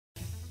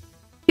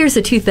Here's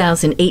a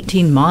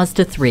 2018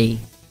 Mazda 3.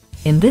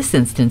 In this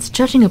instance,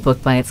 judging a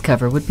book by its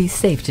cover would be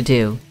safe to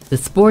do. The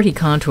sporty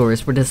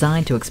contours were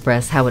designed to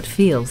express how it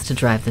feels to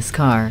drive this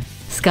car.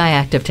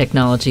 Skyactiv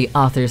technology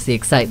authors the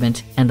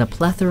excitement, and the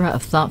plethora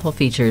of thoughtful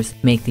features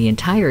make the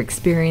entire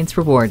experience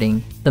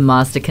rewarding. The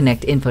Mazda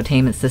Connect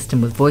infotainment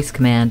system with voice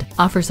command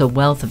offers a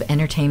wealth of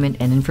entertainment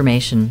and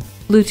information.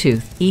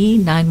 Bluetooth,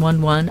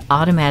 E911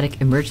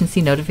 automatic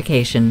emergency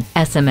notification,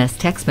 SMS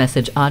text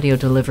message audio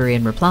delivery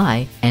and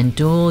reply, and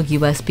dual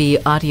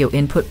USB audio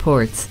input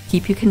ports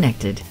keep you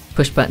connected.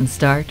 Push-button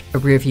start, a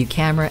rear-view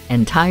camera,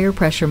 and tire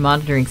pressure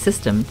monitoring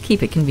system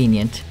keep it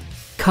convenient.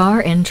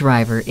 Car and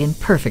driver in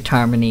perfect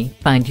harmony.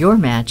 Find your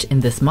match in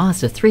this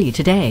Mazda 3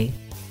 today.